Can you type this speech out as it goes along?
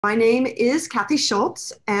My name is Kathy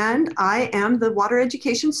Schultz, and I am the Water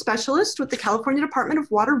Education Specialist with the California Department of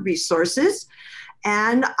Water Resources.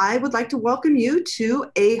 And I would like to welcome you to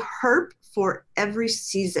a Herp for every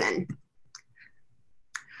season.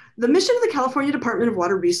 The mission of the California Department of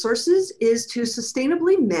Water Resources is to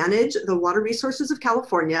sustainably manage the water resources of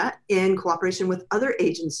California in cooperation with other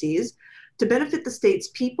agencies to benefit the state's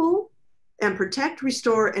people and protect,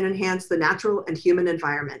 restore, and enhance the natural and human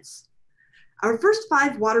environments. Our first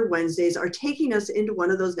 5 Water Wednesdays are taking us into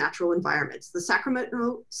one of those natural environments, the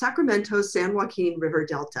Sacramento San Joaquin River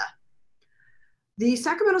Delta. The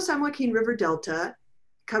Sacramento San Joaquin River Delta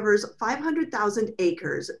covers 500,000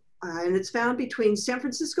 acres, and it's found between San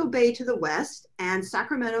Francisco Bay to the west and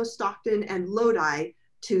Sacramento, Stockton, and Lodi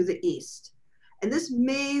to the east. And this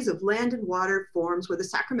maze of land and water forms where the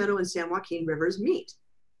Sacramento and San Joaquin rivers meet.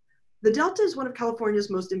 The Delta is one of California's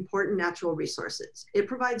most important natural resources. It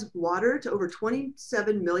provides water to over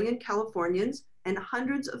 27 million Californians and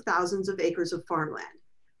hundreds of thousands of acres of farmland,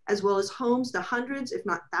 as well as homes to hundreds, if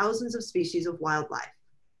not thousands, of species of wildlife.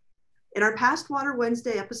 In our past Water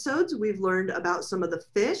Wednesday episodes, we've learned about some of the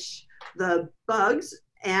fish, the bugs,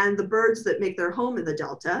 and the birds that make their home in the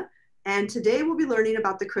Delta. And today we'll be learning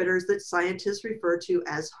about the critters that scientists refer to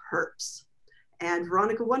as herps. And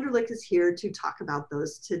Veronica Wunderlich is here to talk about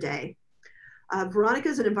those today. Veronica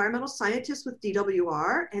is an environmental scientist with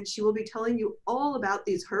DWR, and she will be telling you all about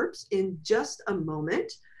these herps in just a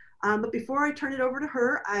moment. But before I turn it over to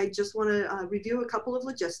her, I just want to review a couple of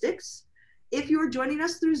logistics. If you are joining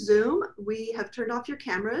us through Zoom, we have turned off your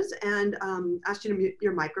cameras and asked you to mute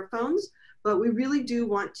your microphones, but we really do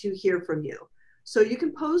want to hear from you. So you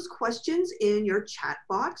can pose questions in your chat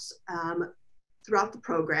box throughout the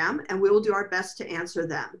program, and we will do our best to answer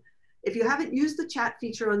them. If you haven't used the chat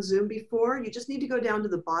feature on Zoom before, you just need to go down to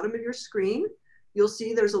the bottom of your screen. You'll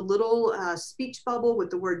see there's a little speech bubble with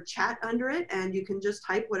the word chat under it, and you can just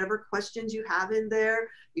type whatever questions you have in there.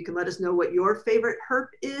 You can let us know what your favorite herp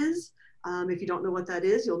is. If you don't know what that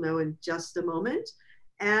is, you'll know in just a moment.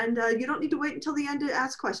 And you don't need to wait until the end to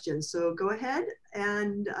ask questions. So go ahead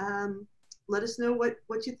and let us know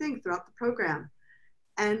what you think throughout the program.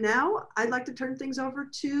 And now I'd like to turn things over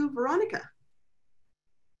to Veronica.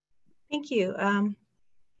 Thank you. Okay,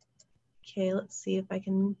 let's see if I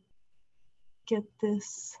can get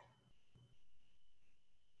this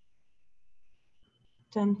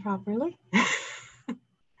done properly.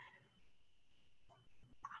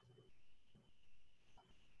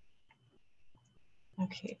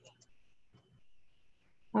 Okay.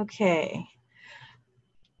 Okay.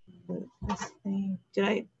 This thing, did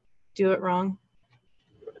I do it wrong?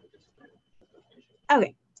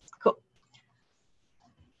 Okay, cool.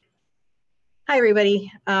 Hi, everybody.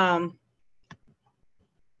 Sorry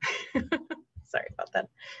about that.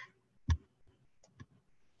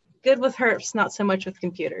 Good with herps, not so much with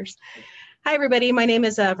computers. Hi, everybody. My name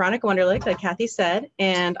is Veronica Wunderlich, like Kathy said,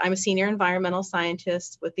 and I'm a senior environmental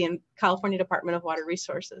scientist with the California Department of Water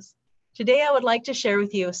Resources. Today, I would like to share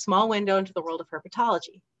with you a small window into the world of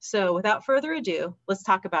herpetology. So without further ado, let's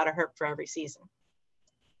talk about a herp for every season.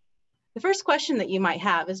 The first question that you might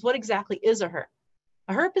have is, what exactly is a herp?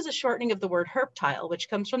 A herp is a shortening of the word herptile, which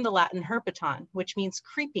comes from the Latin herpeton, which means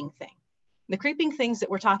creeping thing. The creeping things that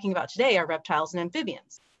we're talking about today are reptiles and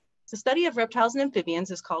amphibians. The study of reptiles and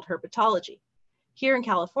amphibians is called herpetology. Here in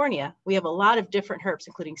California, we have a lot of different herps,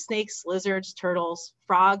 including snakes, lizards, turtles,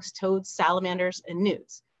 frogs, toads, salamanders, and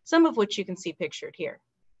newts, some of which you can see pictured here.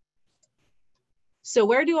 So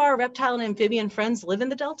where do our reptile and amphibian friends live in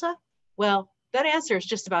the Delta? Well, that answer is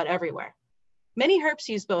just about everywhere. Many herps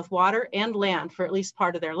use both water and land for at least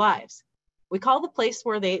part of their lives. We call the place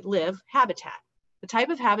where they live habitat. The type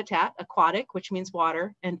of habitat, aquatic, which means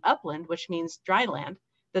water, and upland, which means dry land,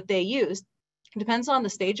 that they use depends on the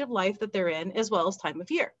stage of life that they're in, as well as time of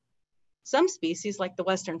year. Some species, like the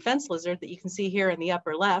western fence lizard that you can see here in the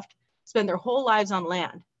upper left, spend their whole lives on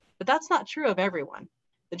land, but that's not true of everyone.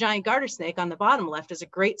 The giant garter snake on the bottom left is a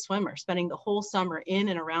great swimmer, spending the whole summer in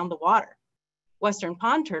and around the water. Western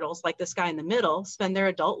pond turtles, like this guy in the middle, spend their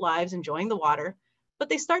adult lives enjoying the water, but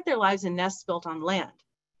they start their lives in nests built on land.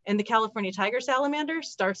 And the California tiger salamander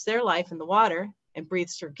starts their life in the water and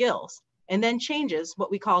breathes through gills, and then changes, what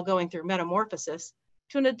we call going through metamorphosis,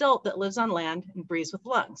 to an adult that lives on land and breathes with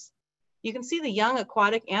lungs. You can see the young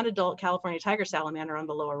aquatic and adult California tiger salamander on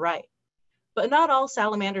the lower right. But not all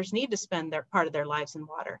salamanders need to spend part of their lives in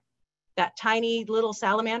water. That tiny little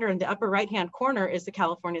salamander in the upper right-hand corner is the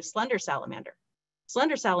California slender salamander.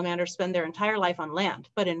 Slender salamanders spend their entire life on land,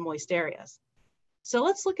 but in moist areas. So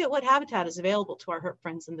let's look at what habitat is available to our herp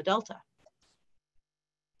friends in the Delta.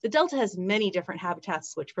 The Delta has many different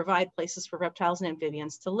habitats which provide places for reptiles and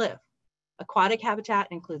amphibians to live. Aquatic habitat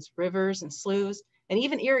includes rivers and sloughs, and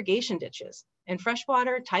even irrigation ditches, and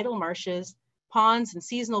freshwater, tidal marshes, ponds, and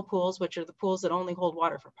seasonal pools, which are the pools that only hold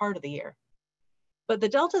water for part of the year. But the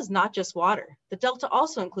Delta is not just water. The Delta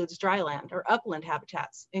also includes dryland or upland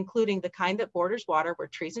habitats, including the kind that borders water where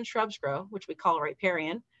trees and shrubs grow, which we call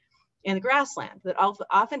riparian, and the grassland that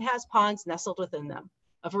often has ponds nestled within them,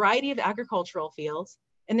 a variety of agricultural fields,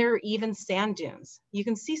 and there are even sand dunes. You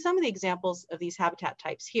can see some of the examples of these habitat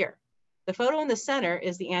types here. The photo in the center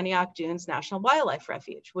is the Antioch Dunes National Wildlife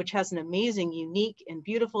Refuge, which has an amazing, unique, and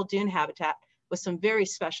beautiful dune habitat with some very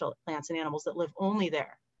special plants and animals that live only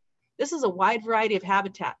there. This is a wide variety of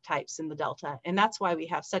habitat types in the Delta, and that's why we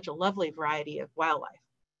have such a lovely variety of wildlife.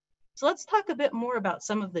 So let's talk a bit more about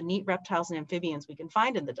some of the neat reptiles and amphibians we can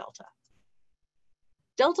find in the Delta.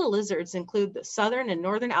 Delta lizards include the southern and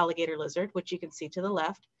northern alligator lizard, which you can see to the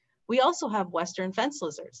left. We also have western fence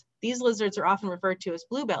lizards. These lizards are often referred to as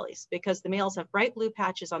blue bellies because the males have bright blue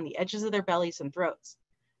patches on the edges of their bellies and throats.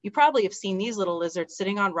 You probably have seen these little lizards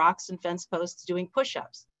sitting on rocks and fence posts doing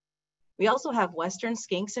push-ups. We also have western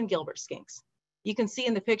skinks and Gilbert skinks. You can see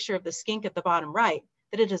in the picture of the skink at the bottom right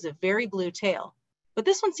that it has a very blue tail, but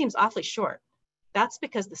this one seems awfully short. That's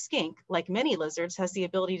because the skink, like many lizards, has the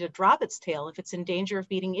ability to drop its tail if it's in danger of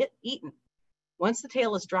being eaten. Once the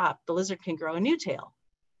tail is dropped, the lizard can grow a new tail.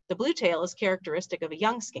 The blue tail is characteristic of a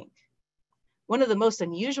young skink. One of the most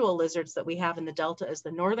unusual lizards that we have in the Delta is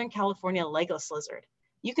the Northern California legless lizard.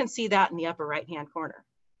 You can see that in the upper right-hand corner.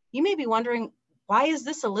 You may be wondering, why is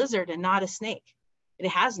this a lizard and not a snake? It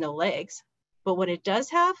has no legs, but what it does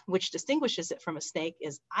have, which distinguishes it from a snake,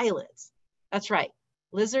 is eyelids. That's right,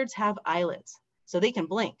 lizards have eyelids, so they can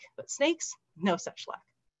blink, but snakes, no such luck.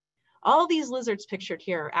 All these lizards pictured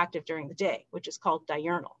here are active during the day, which is called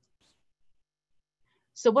diurnal.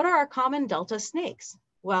 So what are our common Delta snakes?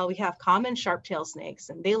 Well, we have common sharp-tailed snakes,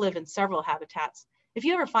 and they live in several habitats. If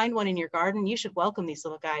you ever find one in your garden, you should welcome these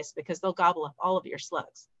little guys because they'll gobble up all of your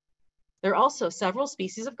slugs. There are also several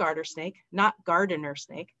species of garter snake, not gardener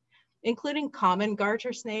snake, including common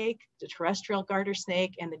garter snake, the terrestrial garter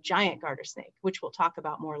snake, and the giant garter snake, which we'll talk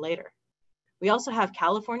about more later. We also have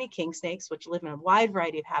California king snakes, which live in a wide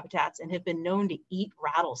variety of habitats and have been known to eat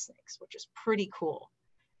rattlesnakes, which is pretty cool.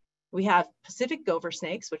 We have Pacific gopher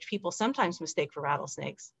snakes, which people sometimes mistake for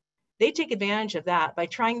rattlesnakes. They take advantage of that by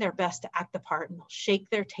trying their best to act the part, and they'll shake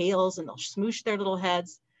their tails and they'll smoosh their little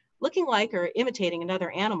heads. Looking like or imitating another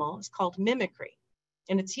animal is called mimicry,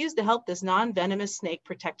 and it's used to help this non-venomous snake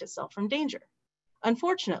protect itself from danger.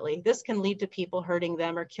 Unfortunately, this can lead to people hurting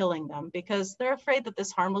them or killing them because they're afraid that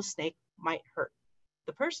this harmless snake might hurt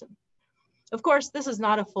the person. Of course, this is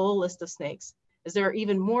not a full list of snakes, as there are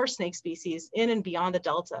even more snake species in and beyond the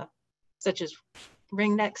Delta, such as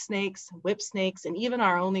ringneck snakes, whip snakes, and even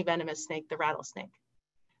our only venomous snake, the rattlesnake.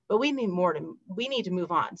 But we need to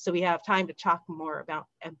move on, so we have time to talk more about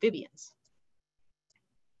amphibians.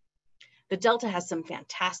 The Delta has some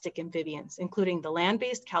fantastic amphibians, including the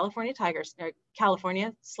land-based California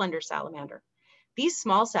slender salamander. These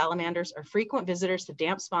small salamanders are frequent visitors to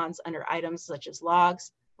damp spots under items such as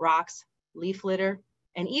logs, rocks, leaf litter,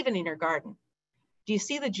 and even in your garden. Do you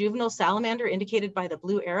see the juvenile salamander indicated by the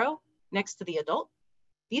blue arrow next to the adult?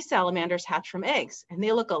 These salamanders hatch from eggs, and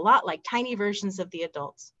they look a lot like tiny versions of the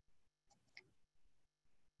adults.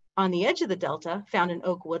 On the edge of the Delta, found in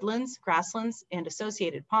oak woodlands, grasslands, and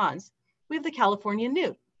associated ponds, we have the California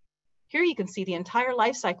newt. Here you can see the entire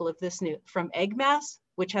life cycle of this newt, from egg mass,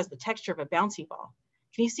 which has the texture of a bouncy ball.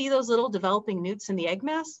 Can you see those little developing newts in the egg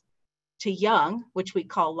mass? To young, which we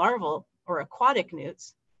call larval or aquatic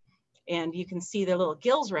newts. And you can see their little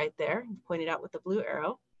gills right there, pointed out with the blue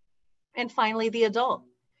arrow. And finally, the adult.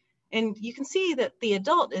 And you can see that the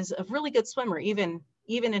adult is a really good swimmer, even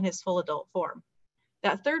in his full adult form.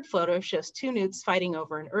 That third photo shows two newts fighting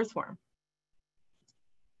over an earthworm.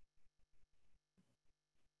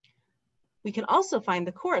 We can also find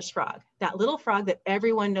the chorus frog, that little frog that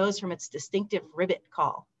everyone knows from its distinctive ribbit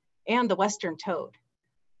call, and the western toad.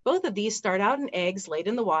 Both of these start out in eggs laid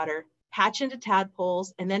in the water, hatch into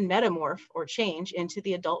tadpoles, and then metamorph or change into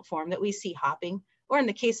the adult form that we see hopping, or in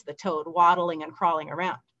the case of the toad, waddling and crawling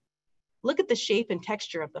around. Look at the shape and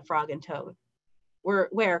texture of the frog and toad.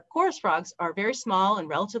 Where chorus frogs are very small and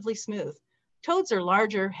relatively smooth, toads are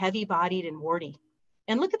larger, heavy-bodied, and warty.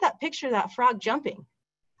 And look at that picture of that frog jumping.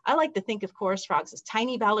 I like to think of chorus frogs as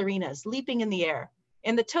tiny ballerinas leaping in the air,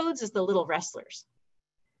 and the toads as the little wrestlers.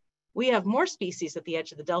 We have more species at the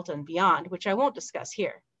edge of the Delta and beyond, which I won't discuss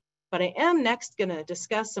here, but I am next going to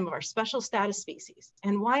discuss some of our special status species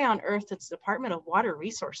and why on earth does the Department of Water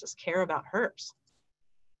Resources care about herps.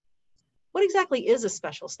 What exactly is a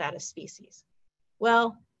special status species?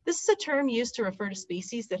 Well, this is a term used to refer to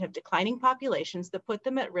species that have declining populations that put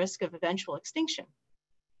them at risk of eventual extinction.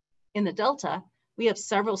 In the Delta, we have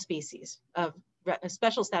several species of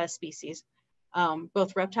special status species,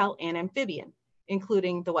 both reptile and amphibian,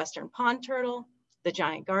 including the western pond turtle, the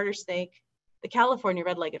giant garter snake, the California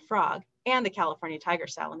red-legged frog, and the California tiger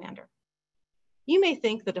salamander. You may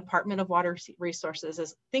think the Department of Water Resources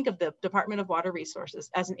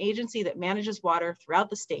as an agency that manages water throughout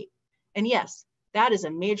the state. And yes, that is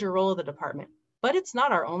a major role of the department, but it's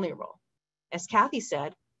not our only role. As Kathy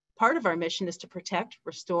said, part of our mission is to protect,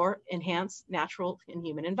 restore, enhance natural and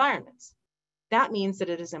human environments. That means that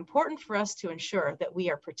it is important for us to ensure that we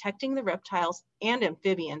are protecting the reptiles and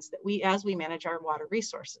amphibians as we manage our water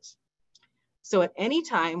resources. So at any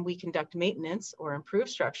time we conduct maintenance or improve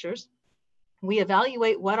structures, we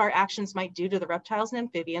evaluate what our actions might do to the reptiles and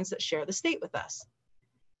amphibians that share the state with us.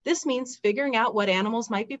 This means figuring out what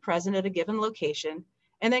animals might be present at a given location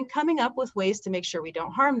and then coming up with ways to make sure we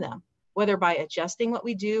don't harm them, whether by adjusting what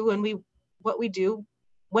we do when we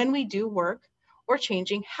do work or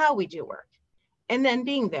changing how we do work. And then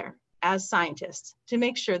being there as scientists to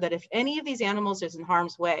make sure that if any of these animals is in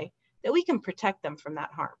harm's way, that we can protect them from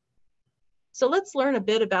that harm. So let's learn a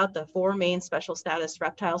bit about the 4 main special status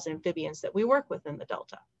reptiles and amphibians that we work with in the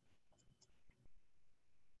Delta.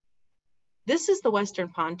 This is the western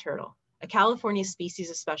pond turtle, a California species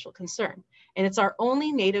of special concern, and it's our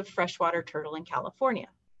only native freshwater turtle in California.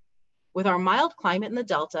 With our mild climate in the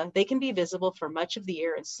Delta, they can be visible for much of the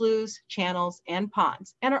year in sloughs, channels, and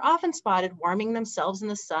ponds, and are often spotted warming themselves in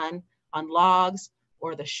the sun, on logs,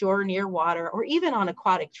 or the shore near water, or even on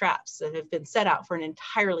aquatic traps that have been set out for an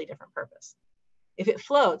entirely different purpose. If it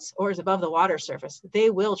floats or is above the water surface, they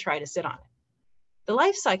will try to sit on it. The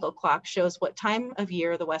life cycle clock shows what time of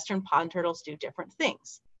year the western pond turtles do different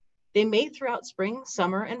things. They mate throughout spring,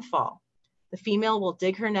 summer, and fall. The female will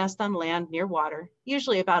dig her nest on land near water,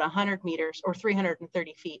 usually about 100 meters or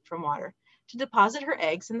 330 feet from water, to deposit her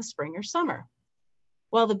eggs in the spring or summer.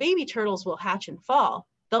 While the baby turtles will hatch and fall,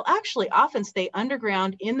 they'll actually often stay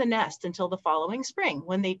underground in the nest until the following spring,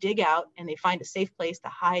 when they dig out and they find a safe place to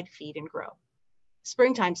hide, feed, and grow.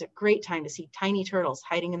 Springtime's a great time to see tiny turtles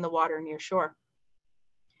hiding in the water near shore.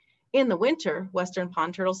 In the winter, western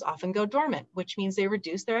pond turtles often go dormant, which means they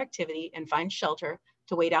reduce their activity and find shelter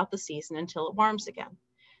to wait out the season until it warms again.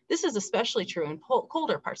 This is especially true in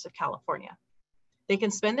colder parts of California. They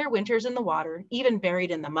can spend their winters in the water, even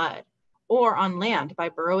buried in the mud, or on land by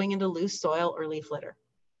burrowing into loose soil or leaf litter.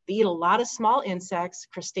 They eat a lot of small insects,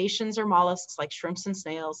 crustaceans or mollusks like shrimps and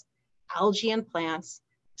snails, algae and plants,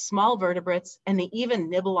 small vertebrates, and they even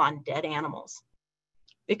nibble on dead animals.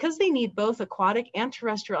 Because they need both aquatic and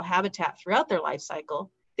terrestrial habitat throughout their life cycle,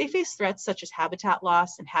 they face threats such as habitat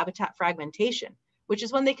loss and habitat fragmentation, which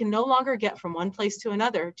is when they can no longer get from one place to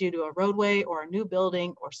another due to a roadway or a new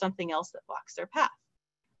building or something else that blocks their path.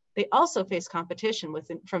 They also face competition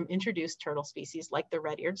from introduced turtle species like the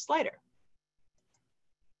red-eared slider.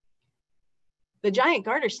 The giant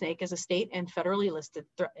garter snake is a state and federally listed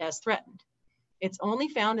as threatened. It's only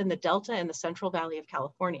found in the Delta and the Central Valley of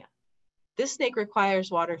California. This snake requires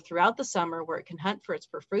water throughout the summer where it can hunt for its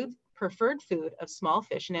preferred food of small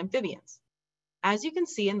fish and amphibians. As you can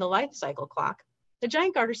see in the life cycle clock, the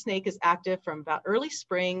giant garter snake is active from about early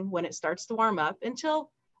spring when it starts to warm up until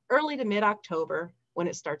early to mid-October when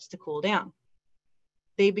it starts to cool down.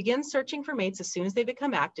 They begin searching for mates as soon as they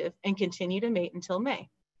become active and continue to mate until May.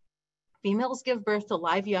 Females give birth to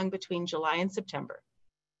live young between July and September.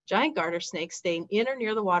 Giant garter snakes stay in or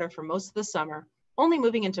near the water for most of the summer, only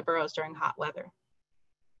moving into burrows during hot weather.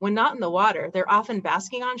 When not in the water, they're often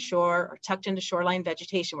basking on shore or tucked into shoreline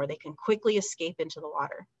vegetation where they can quickly escape into the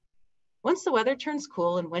water. Once the weather turns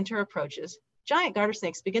cool and winter approaches, giant garter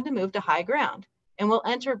snakes begin to move to high ground and will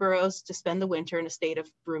enter burrows to spend the winter in a state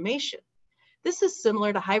of brumation. This is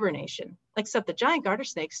similar to hibernation, except the giant garter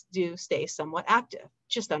snakes do stay somewhat active,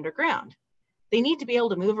 just underground. They need to be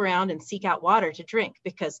able to move around and seek out water to drink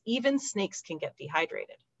because even snakes can get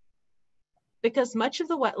dehydrated. Because much of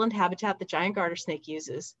the wetland habitat the giant garter snake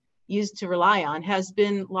used to rely on has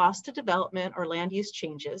been lost to development or land use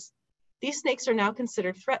changes, these snakes are now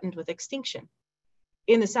considered threatened with extinction.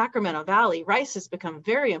 In the Sacramento Valley, rice has become a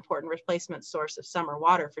very important replacement source of summer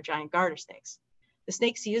water for giant garter snakes. The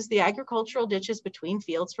snakes use the agricultural ditches between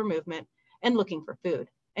fields for movement and looking for food.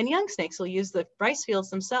 And young snakes will use the rice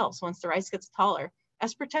fields themselves once the rice gets taller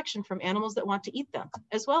as protection from animals that want to eat them,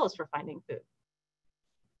 as well as for finding food.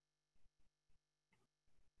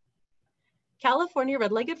 California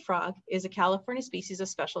red-legged frog is a California species of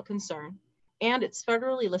special concern, and it's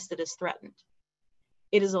federally listed as threatened.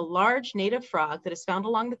 It is a large native frog that is found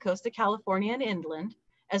along the coast of California and inland,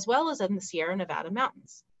 as well as in the Sierra Nevada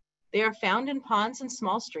mountains. They are found in ponds and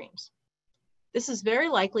small streams. This is very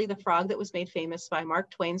likely the frog that was made famous by Mark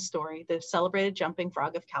Twain's story, The Celebrated Jumping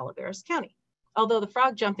Frog of Calaveras County, although the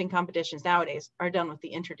frog jumping competitions nowadays are done with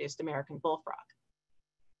the introduced American bullfrog.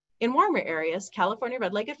 In warmer areas, California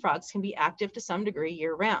red-legged frogs can be active to some degree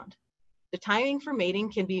year-round. The timing for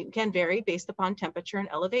mating can vary based upon temperature and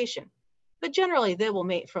elevation, but generally they will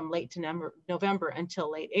mate from late November until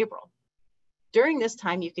late April. During this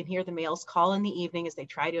time, you can hear the males call in the evening as they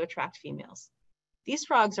try to attract females. These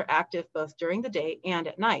frogs are active both during the day and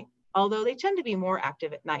at night, although they tend to be more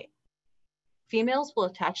active at night. Females will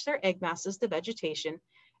attach their egg masses to vegetation,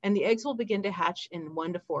 and the eggs will begin to hatch in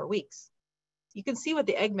 1 to 4 weeks. You can see what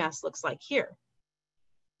the egg mass looks like here.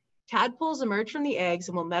 Tadpoles emerge from the eggs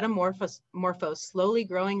and will metamorphose, slowly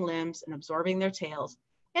growing limbs and absorbing their tails,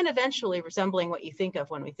 and eventually resembling what you think of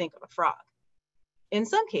when we think of a frog. In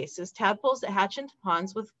some cases, tadpoles that hatch into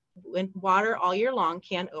ponds with water all year long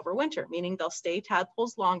can overwinter, meaning they'll stay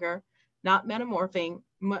tadpoles longer, not metamorphosing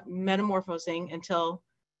until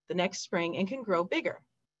the next spring, and can grow bigger.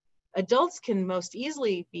 Adults can most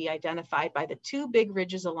easily be identified by the 2 big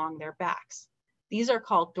ridges along their backs. These are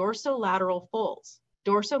called dorsolateral folds,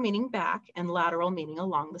 dorso meaning back and lateral meaning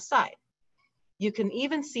along the side. You can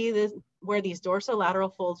even see where these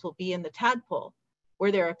dorsolateral folds will be in the tadpole,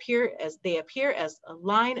 where they appear as a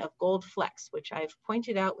line of gold flecks, which I've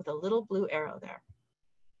pointed out with a little blue arrow there.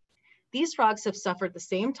 These frogs have suffered the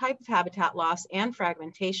same type of habitat loss and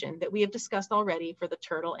fragmentation that we have discussed already for the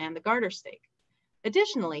turtle and the garter snake.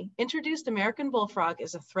 Additionally, introduced American bullfrog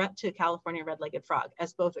is a threat to California red-legged frog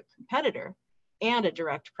as both a competitor and a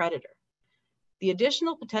direct predator. The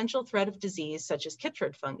additional potential threat of disease, such as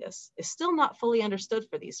chytrid fungus, is still not fully understood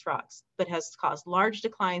for these frogs, but has caused large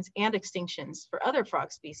declines and extinctions for other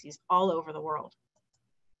frog species all over the world.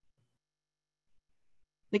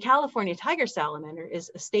 The California tiger salamander is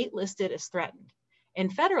state listed as threatened, and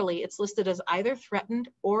federally it's listed as either threatened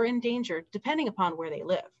or endangered, depending upon where they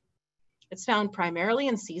live. It's found primarily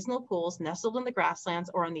in seasonal pools nestled in the grasslands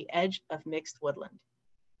or on the edge of mixed woodland.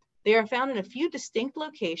 They are found in a few distinct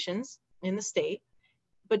locations in the state,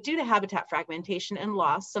 but due to habitat fragmentation and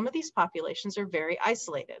loss, some of these populations are very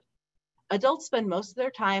isolated. Adults spend most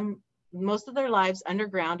of their lives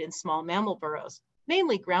underground in small mammal burrows,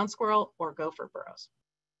 mainly ground squirrel or gopher burrows.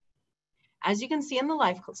 As you can see in the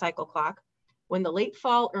life cycle clock, when the late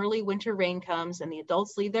fall, early winter rain comes and the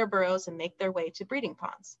adults leave their burrows and make their way to breeding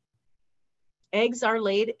ponds. Eggs are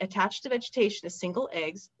laid attached to vegetation as single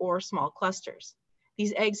eggs or small clusters.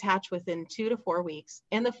 These eggs hatch within 2 to 4 weeks,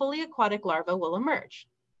 and the fully aquatic larva will emerge.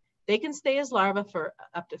 They can stay as larvae for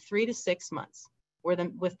up to 3 to 6 months,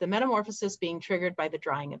 with the metamorphosis being triggered by the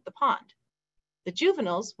drying of the pond. The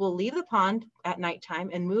juveniles will leave the pond at nighttime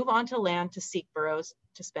and move onto land to seek burrows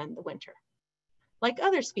to spend the winter. Like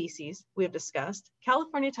other species we have discussed,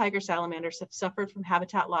 California tiger salamanders have suffered from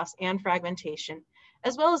habitat loss and fragmentation,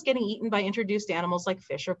 as well as getting eaten by introduced animals like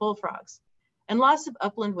fish or bullfrogs, and loss of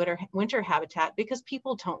upland winter habitat because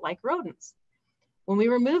people don't like rodents. When we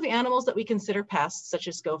remove animals that we consider pests, such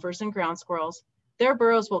as gophers and ground squirrels, their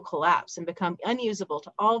burrows will collapse and become unusable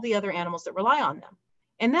to all the other animals that rely on them.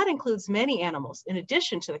 And that includes many animals in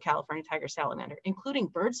addition to the California tiger salamander, including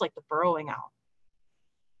birds like the burrowing owl.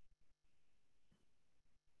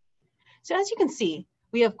 So as you can see,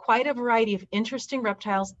 we have quite a variety of interesting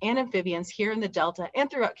reptiles and amphibians here in the Delta and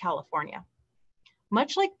throughout California.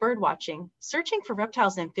 Much like bird watching, searching for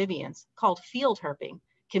reptiles and amphibians, called field herping,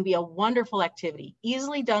 can be a wonderful activity,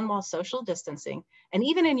 easily done while social distancing, and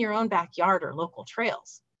even in your own backyard or local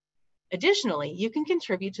trails. Additionally, you can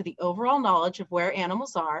contribute to the overall knowledge of where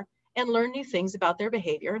animals are and learn new things about their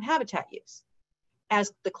behavior and habitat use.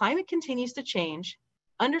 As the climate continues to change,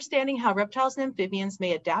 understanding how reptiles and amphibians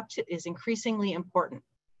may adapt is increasingly important.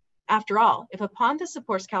 After all, if a pond that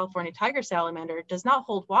supports California tiger salamander does not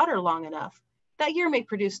hold water long enough, that year may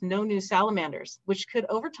produce no new salamanders, which could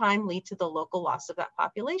over time lead to the local loss of that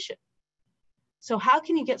population. So how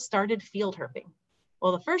can you get started field herping?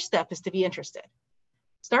 Well, the first step is to be interested.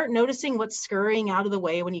 Start noticing what's scurrying out of the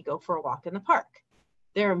way when you go for a walk in the park.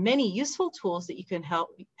 There are many useful tools that you can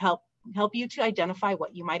help you to identify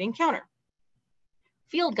what you might encounter.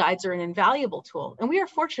 Field guides are an invaluable tool, and we are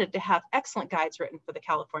fortunate to have excellent guides written for the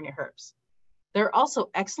California herps. There are also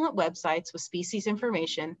excellent websites with species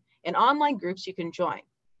information and online groups you can join,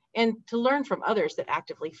 and to learn from others that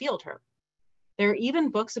actively field herp. There are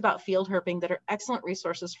even books about field herping that are excellent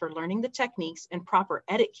resources for learning the techniques and proper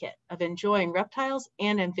etiquette of enjoying reptiles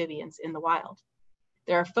and amphibians in the wild.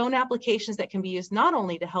 There are phone applications that can be used not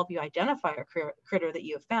only to help you identify a critter that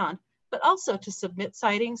you have found, but also to submit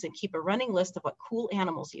sightings and keep a running list of what cool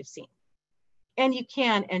animals you've seen. And you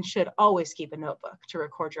can and should always keep a notebook to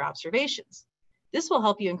record your observations. This will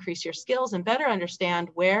help you increase your skills and better understand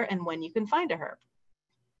where and when you can find a herp.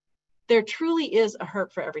 There truly is a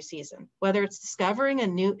herp for every season, whether it's discovering a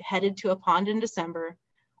newt headed to a pond in December,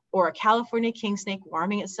 or a California king snake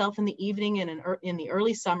warming itself in the evening in the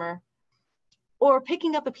early summer, or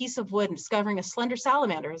picking up a piece of wood and discovering a slender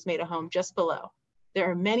salamander has made a home just below. There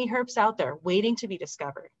are many herps out there waiting to be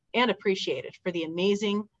discovered and appreciated for the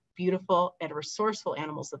amazing, beautiful, and resourceful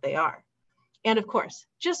animals that they are. And of course,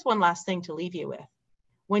 just one last thing to leave you with.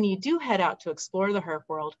 When you do head out to explore the herp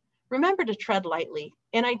world, remember to tread lightly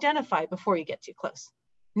and identify before you get too close.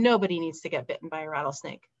 Nobody needs to get bitten by a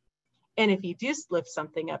rattlesnake. And if you do lift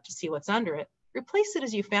something up to see what's under it, replace it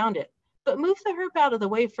as you found it, but move the herp out of the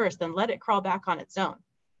way first and let it crawl back on its own.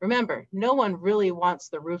 Remember, no one really wants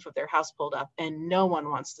the roof of their house pulled up, and no one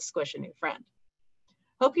wants to squish a new friend.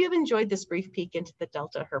 Hope you have enjoyed this brief peek into the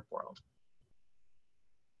Delta herp world.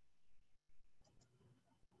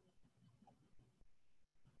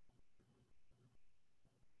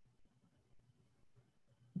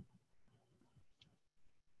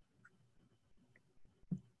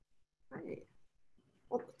 Right.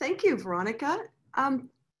 Well, thank you, Veronica.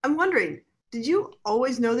 I'm wondering, did you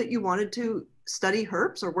always know that you wanted to study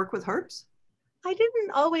herps or work with herps? I didn't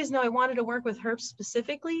always know I wanted to work with herps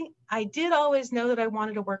specifically. I did always know that I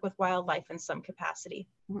wanted to work with wildlife in some capacity.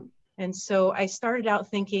 Mhm. And so I started out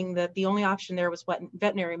thinking that the only option there was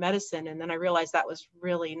veterinary medicine. And then I realized that was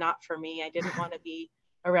really not for me. I didn't want to be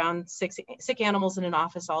around sick animals in an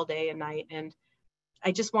office all day and night. And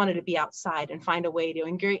I just wanted to be outside and find a way to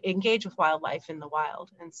engage with wildlife in the wild.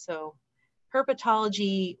 And so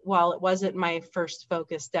herpetology, while it wasn't my first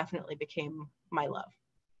focus, definitely became my love.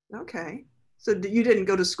 Okay. So you didn't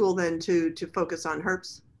go to school then to focus on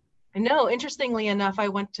herps? No, interestingly enough, I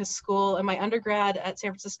went to school in my undergrad at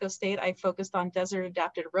San Francisco State. I focused on desert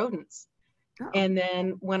adapted rodents. Oh. And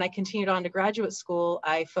then when I continued on to graduate school,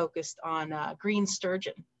 I focused on green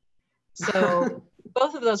sturgeon. So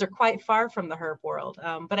both of those are quite far from the herp world.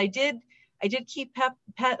 But I did keep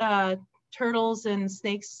pet turtles and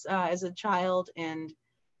snakes as a child. And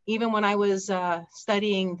even when I was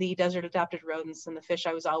studying the desert adapted rodents and the fish,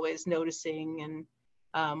 I was always noticing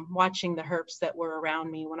and watching the herps that were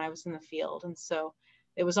around me when I was in the field. And so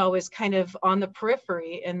it was always kind of on the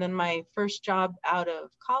periphery. And then my first job out of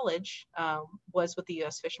college was with the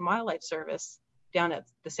U.S. Fish and Wildlife Service down at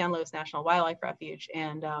the San Luis National Wildlife Refuge.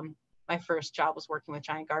 And my first job was working with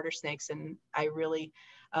giant garter snakes, and I really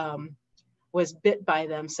was bit by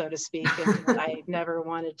them, so to speak. And I never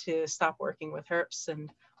wanted to stop working with herps.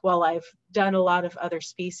 And while I've done a lot of other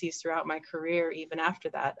species throughout my career, even after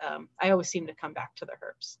that, I always seem to come back to the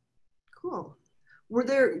herps. Cool.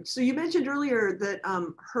 So you mentioned earlier that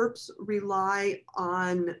herps rely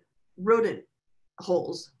on rodent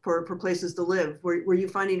holes for places to live. Were you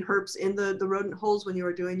finding herps in the rodent holes when you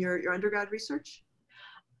were doing your undergrad research?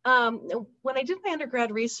 When I did my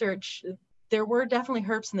undergrad research, there were definitely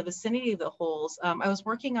herps in the vicinity of the holes. I was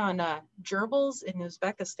working on gerbils in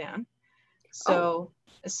Uzbekistan.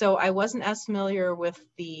 So I wasn't as familiar with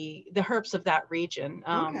the herps of that region.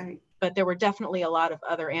 Okay. But there were definitely a lot of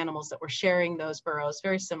other animals that were sharing those burrows,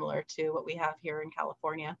 very similar to what we have here in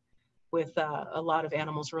California, with a lot of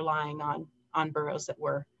animals relying on burrows that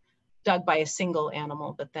were dug by a single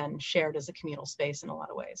animal, but then shared as a communal space in a lot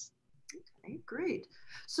of ways. Okay, great.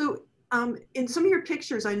 So in some of your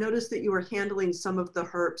pictures, I noticed that you were handling some of the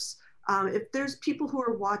herps. If there's people who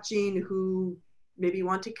are watching who maybe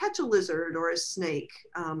want to catch a lizard or a snake,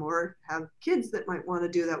 or have kids that might want to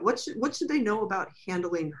do that, what should they know about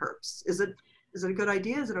handling herps? Is it a good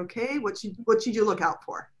idea? Is it okay? What should you look out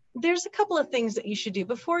for? There's a couple of things that you should do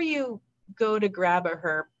before you go to grab a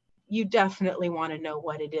herp. You definitely want to know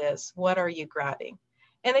what it is. What are you grabbing?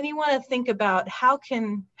 And then you want to think about how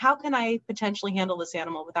can I potentially handle this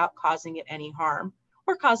animal without causing it any harm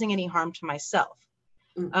or causing any harm to myself.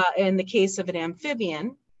 In the case of an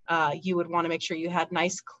amphibian, you would want to make sure you had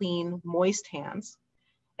nice, clean, moist hands.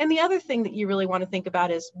 And the other thing that you really want to think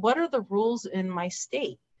about is, what are the rules in my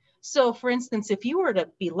state? So for instance, if you were to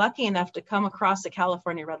be lucky enough to come across a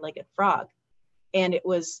California red-legged frog and it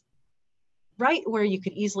was right where you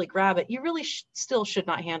could easily grab it, you really still should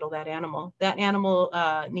not handle that animal. That animal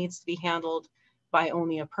needs to be handled by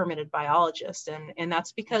only a permitted biologist. And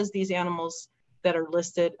that's because these animals that are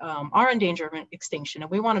listed are in danger of extinction.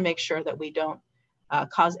 And we want to make sure that we don't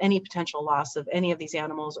cause any potential loss of any of these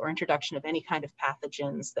animals or introduction of any kind of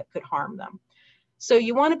pathogens that could harm them. So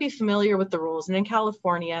you want to be familiar with the rules. And in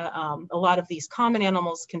California, a lot of these common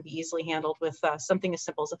animals can be easily handled with something as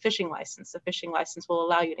simple as a fishing license. A fishing license will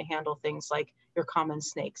allow you to handle things like your common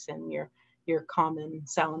snakes and your common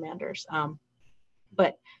salamanders.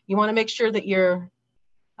 But you want to make sure that you're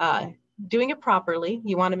doing it properly.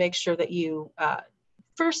 You want to make sure that you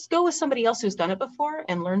first go with somebody else who's done it before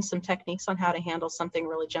and learn some techniques on how to handle something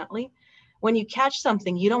really gently. When you catch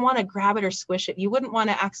something, you don't want to grab it or squish it. You wouldn't want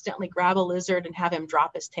to accidentally grab a lizard and have him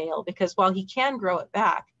drop his tail, because while he can grow it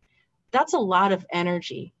back, that's a lot of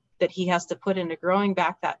energy that he has to put into growing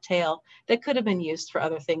back that tail that could have been used for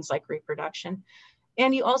other things like reproduction.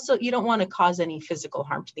 And you don't want to cause any physical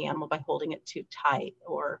harm to the animal by holding it too tight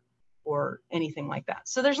or anything like that.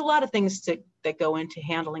 So there's a lot of things that go into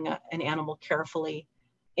handling an animal carefully.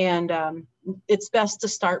 And it's best to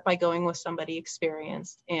start by going with somebody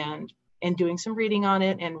experienced and doing some reading on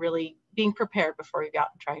it and really being prepared before you go out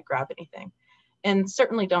and try and grab anything. And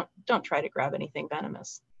certainly don't try to grab anything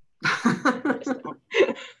venomous.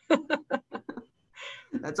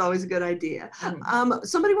 That's always a good idea.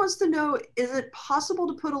 Somebody wants to know, is it possible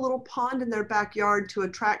to put a little pond in their backyard to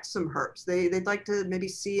attract some herps? They'd like to maybe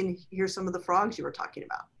see and hear some of the frogs you were talking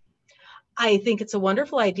about. I think it's a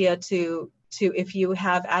wonderful idea to if you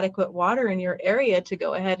have adequate water in your area, to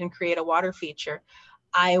go ahead and create a water feature.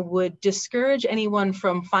 I would discourage anyone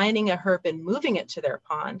from finding a herp and moving it to their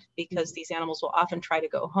pond, because these animals will often try to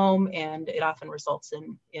go home, and it often results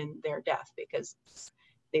in their death because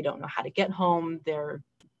they don't know how to get home. They're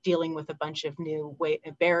dealing with a bunch of new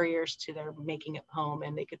barriers to their making it home,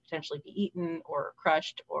 and they could potentially be eaten or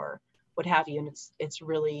crushed or what have you. And it's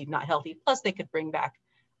really not healthy. Plus they could bring back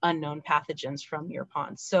unknown pathogens from your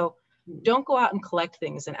pond. So don't go out and collect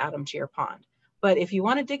things and add them to your pond. But if you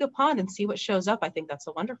want to dig a pond and see what shows up, I think that's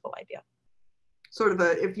a wonderful idea. Sort of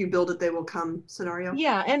a, if you build it, they will come scenario.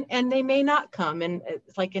 Yeah, and they may not come. And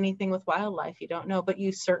it's like anything with wildlife, you don't know, but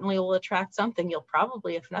you certainly will attract something. You'll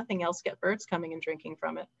probably, if nothing else, get birds coming and drinking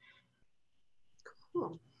from it.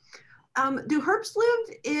 Cool. Do herps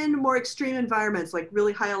live in more extreme environments, like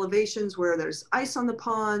really high elevations where there's ice on the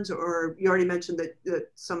ponds, or you already mentioned that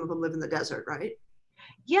some of them live in the desert, right?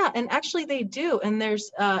 Yeah, and actually they do. And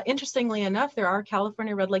there's, interestingly enough, there are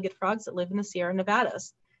California red-legged frogs that live in the Sierra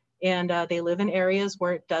Nevadas, and they live in areas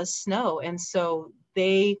where it does snow. And so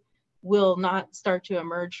they will not start to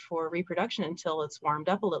emerge for reproduction until it's warmed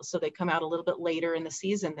up a little. So they come out a little bit later in the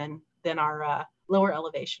season than our lower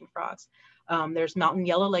elevation frogs. There's mountain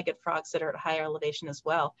yellow-legged frogs that are at higher elevation as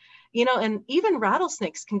well. You know, and even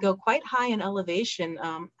rattlesnakes can go quite high in elevation.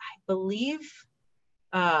 I believe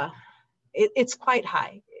it's quite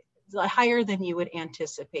high. It's higher than you would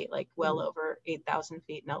anticipate, like well over 8,000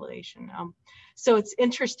 feet in elevation. So it's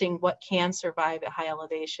interesting what can survive at high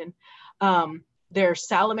elevation. There are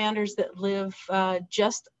salamanders that live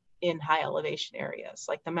just in high elevation areas,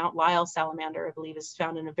 like the Mount Lyell salamander, I believe, is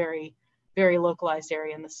found in a very, very localized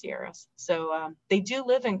area in the Sierras. So they do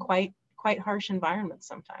live in quite harsh environments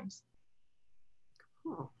sometimes.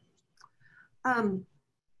 Cool.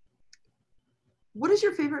 What is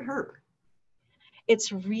your favorite herp?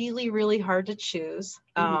 It's really, really hard to choose.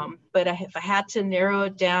 But if I had to narrow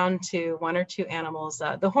it down to one or two animals,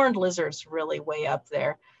 the horned lizard's really way up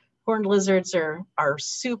there. Horned lizards are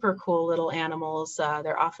super cool little animals.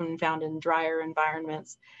 They're often found in drier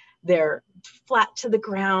environments. They're flat to the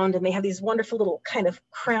ground, and they have these wonderful little kind of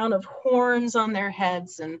crown of horns on their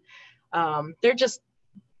heads. And they're just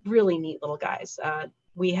really neat little guys.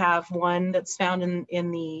 We have one that's found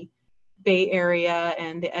in the Bay Area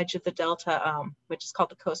and the edge of the Delta, which is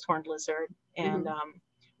called the coast horned lizard. And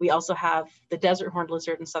we also have the desert horned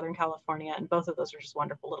lizard in Southern California, and both of those are just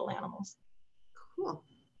wonderful little animals. Cool.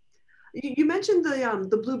 You mentioned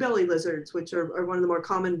the blue belly lizards, which are one of the more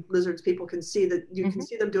common lizards people can see, that you can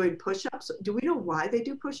see them doing push-ups. Do we know why they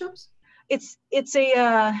do push-ups? It's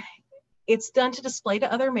done to display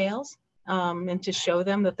to other males. And to show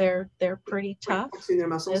them that they're pretty tough. See their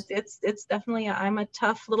muscles. It's definitely I'm a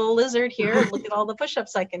tough little lizard here. Look at all the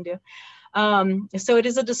push-ups I can do. So it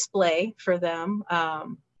is a display for them. I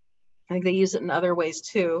think they use it in other ways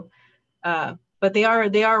too. But they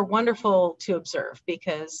are wonderful to observe,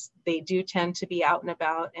 because they do tend to be out and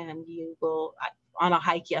about. And you will, on a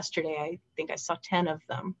hike yesterday, I think I saw 10 of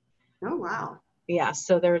them. Oh wow! Yeah,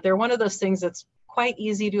 so they're one of those things that's quite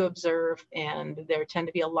easy to observe, and there tend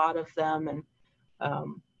to be a lot of them, and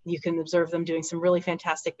you can observe them doing some really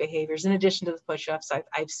fantastic behaviors. In addition to the push-ups,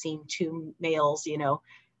 I've seen two males,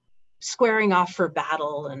 squaring off for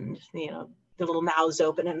battle, and the little mouths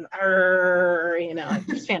open and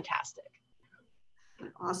it's fantastic.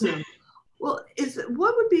 Awesome. Well,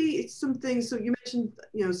 what would be some things? So you mentioned,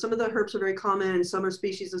 some of the herbs are very common and some are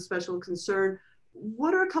species of special concern.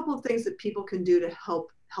 What are a couple of things that people can do to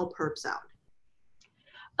help herbs out?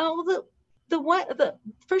 Oh, well, the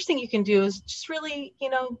first thing you can do is just really,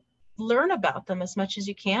 learn about them as much as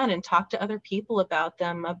you can and talk to other people about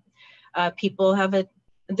them. People have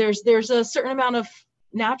there's a certain amount of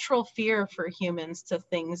natural fear for humans to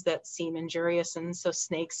things that seem injurious, and so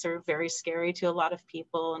snakes are very scary to a lot of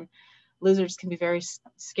people, and lizards can be very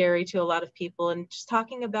scary to a lot of people. And just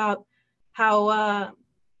talking about how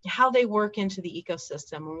they work into the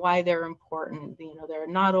ecosystem and why they're important. They're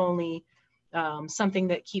not only something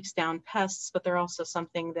that keeps down pests, but they're also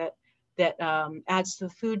something that adds to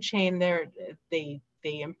the food chain.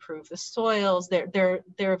 They improve the soils. They're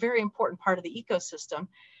a very important part of the ecosystem.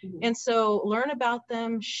 Mm-hmm. And so learn about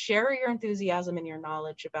them, share your enthusiasm and your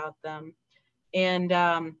knowledge about them, and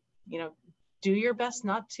do your best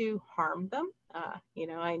not to harm them.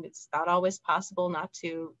 And it's not always possible not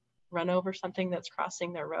to run over something that's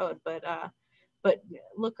crossing their road, but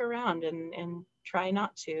look around and try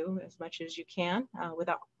not to as much as you can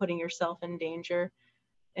without putting yourself in danger.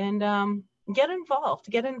 And get involved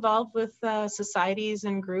with societies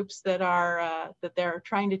and groups that they're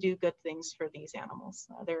trying to do good things for these animals.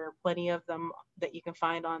 There are plenty of them that you can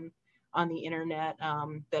find on the internet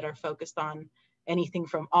that are focused on anything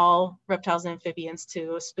from all reptiles and amphibians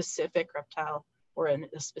to a specific reptile or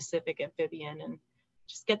a specific amphibian, and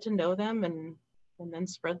just get to know them and then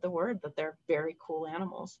spread the word that they're very cool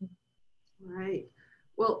animals. Right.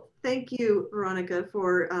 Well, thank you, Veronica,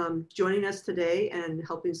 for joining us today and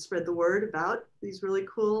helping spread the word about these really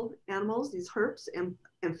cool animals, these herps,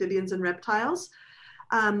 amphibians, and reptiles.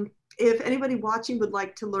 If anybody watching would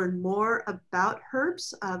like to learn more about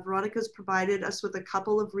herps, Veronica's provided us with a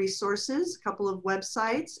couple of resources, a couple of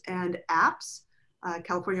websites and apps,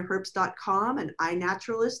 CaliforniaHerps.com and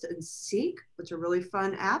iNaturalist and Seek, which are really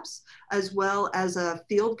fun apps, as well as a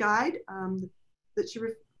field guide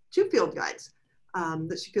two field guides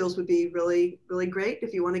that she feels would be really, really great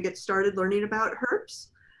if you want to get started learning about herps.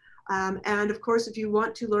 And of course, if you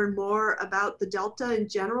want to learn more about the Delta in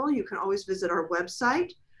general, you can always visit our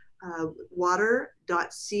website, water.ca.gov.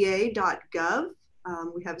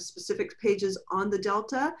 We have specific pages on the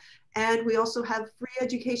Delta, and we also have free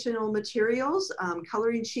educational materials,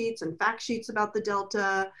 coloring sheets and fact sheets about the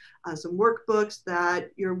Delta, some workbooks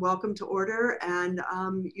that you're welcome to order and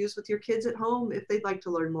use with your kids at home if they'd like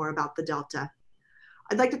to learn more about the Delta.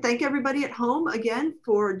 I'd like to thank everybody at home again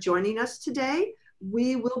for joining us today.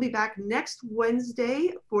 We will be back next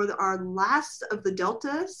Wednesday for our last of the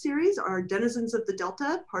Delta series, our Denizens of the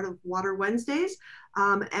Delta, part of Water Wednesdays.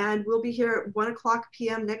 And we'll be here at 1:00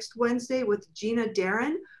 p.m. next Wednesday with Gina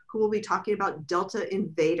Darren, who will be talking about Delta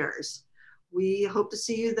invaders. We hope to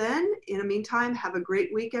see you then. In the meantime, have a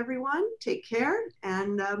great week, everyone. Take care,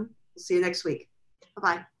 and we'll see you next week.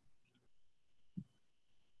 Bye-bye.